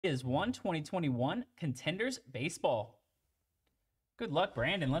Is 2021 Contenders Baseball. Good luck,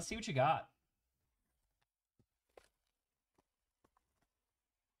 Brandon. Let's see what you got.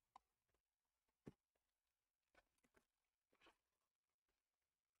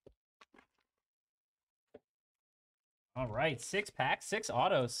 All right, 6-pack, 6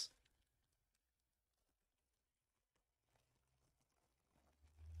 autos.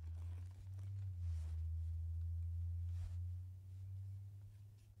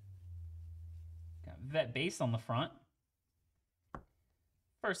 Got vet base on the front.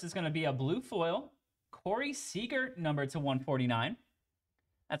 First is going to be a blue foil. Corey Seager, number to 149.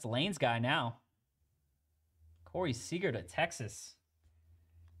 That's Lane's guy now. Corey Seager to Texas.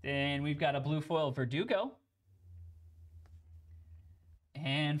 Then we've got a blue foil Verdugo.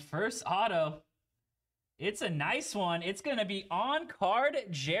 And first auto, it's a nice one. It's going to be on card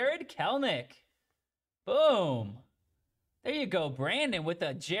Jared Kelenic. Boom. There you go, Brandon, with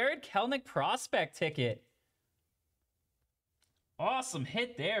a Jared Kelenic prospect ticket. Awesome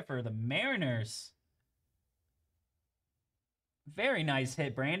hit there for the Mariners. Very nice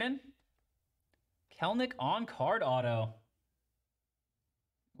hit, Brandon. Kelenic on card auto.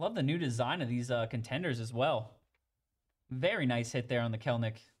 Love the new design of these contenders as well. Very nice hit there on the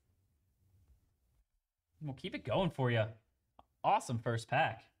Kelenic. We'll keep it going for you. Awesome first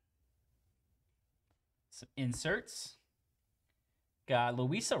pack. Some inserts. Got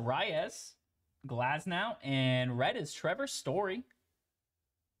Luisa Reyes, Glasnow, and red is Trevor Story.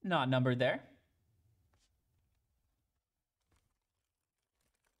 Not numbered there.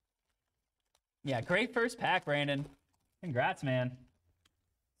 Yeah, great first pack, Brandon. Congrats, man.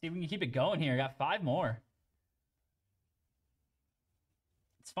 See if we can keep it going here. Got 5 more.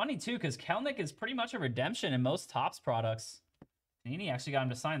 It's funny, too, because Kelenic is pretty much a redemption in most Topps products. Panini actually got him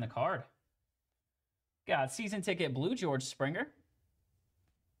to sign the card. Got season ticket blue George Springer.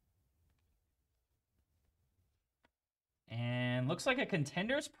 And looks like a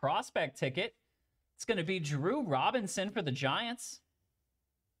Contenders prospect ticket. It's going to be Drew Robinson for the Giants.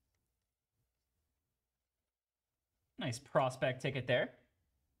 Nice prospect ticket there.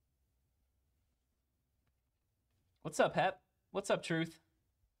 What's up, Hep? What's up, Truth?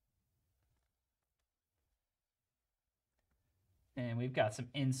 And we've got some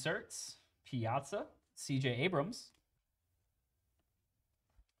inserts. Piazza, CJ Abrams.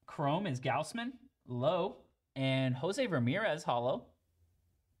 Chrome is Gaussman, Lowe, and Jose Ramirez hollow.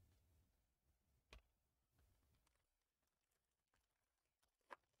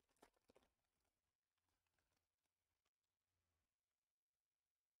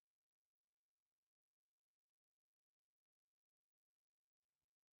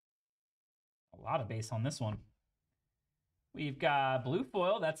 A lot of base on this one. We've got blue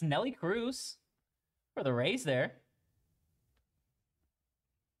foil. That's Nelly Cruz for the Rays there.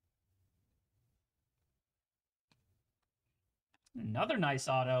 Another nice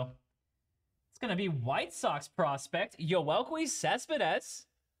auto. It's going to be White Sox prospect, Yoelqui Cespedes.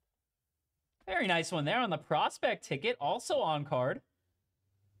 Very nice one there on the prospect ticket, also on card.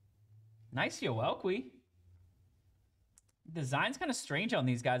 Nice Yoelqui. Design's kind of strange on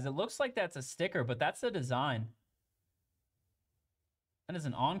these guys. It looks like that's a sticker, but that's the design. That is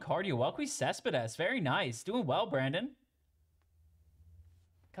an on-card Yoelqui Cespedes. Very nice. Doing well, Brandon.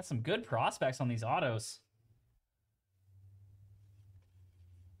 Got some good prospects on these autos.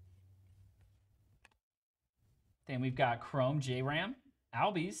 Then we've got Chrome J-Ram,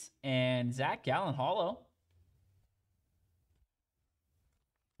 Albies, and Zach Gallen hollow.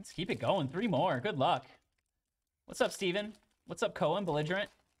 Let's keep it going. 3 more. Good luck. What's up, Steven? What's up, Cohen, Belligerent?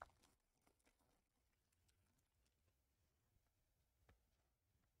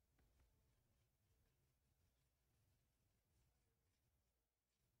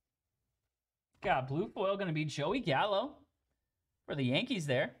 Got blue foil going to be Joey Gallo for the Yankees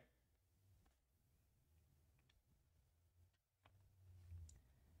there.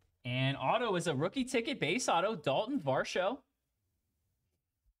 And auto is a rookie ticket base auto, Dalton Varsho.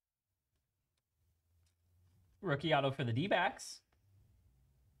 Rookie auto for the D-backs.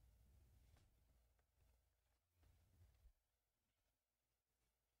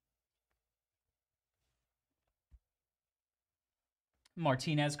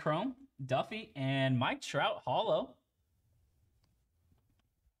 Martinez Chrome, Duffy, and Mike Trout hollow.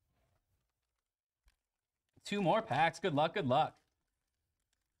 2 more packs. Good luck, good luck.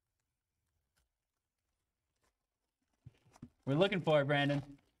 We're looking for it, Brandon.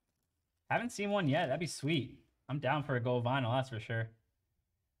 Haven't seen one yet. That'd be sweet. I'm down for a gold vinyl, that's for sure.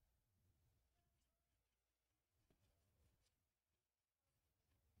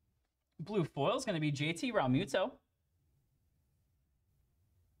 Blue foil is going to be JT Realmuto.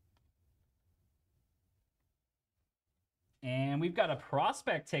 And we've got a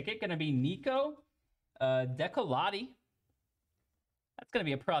prospect ticket. Going to be Nico Decolati. That's going to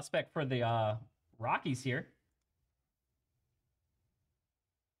be a prospect for the Rockies here.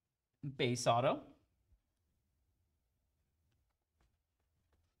 Base auto.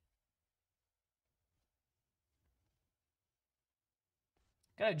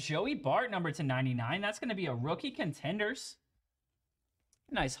 Got a Joey Bart number to 99. That's going to be a rookie Contenders.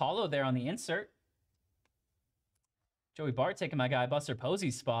 Nice holo there on the insert. Joey Bart taking my guy Buster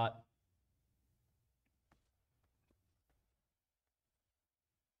Posey's spot.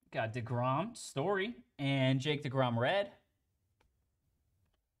 Got DeGrom, Story, and Jake DeGrom red.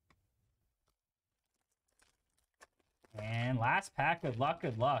 And last pack, good luck,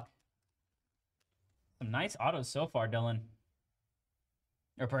 good luck. Some nice autos so far, Dylan.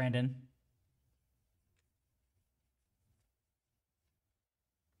 Or Brandon.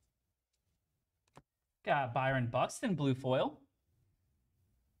 Got Byron Buxton, blue foil.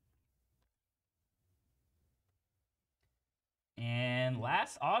 And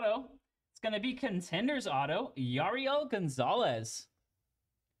last auto, it's going to be Contenders auto, Yariel Gonzalez.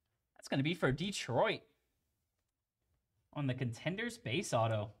 That's going to be for Detroit on the Contenders base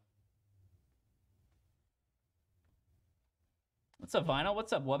auto. What's up, Vinyl?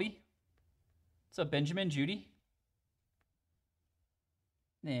 What's up, Wubby? What's up, Benjamin, Judy?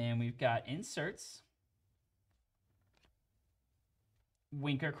 And we've got inserts.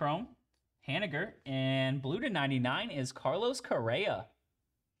 Winker Chrome, Haniger, and blue to 99 is Carlos Correa.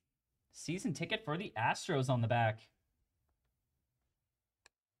 Season ticket for the Astros on the back.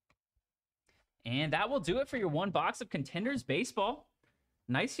 And that will do it for your one box of Contenders Baseball.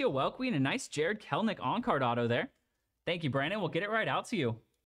 Nice Yoelqui and a nice Jared Kelnick on-card auto there. Thank you, Brandon. We'll get it right out to you.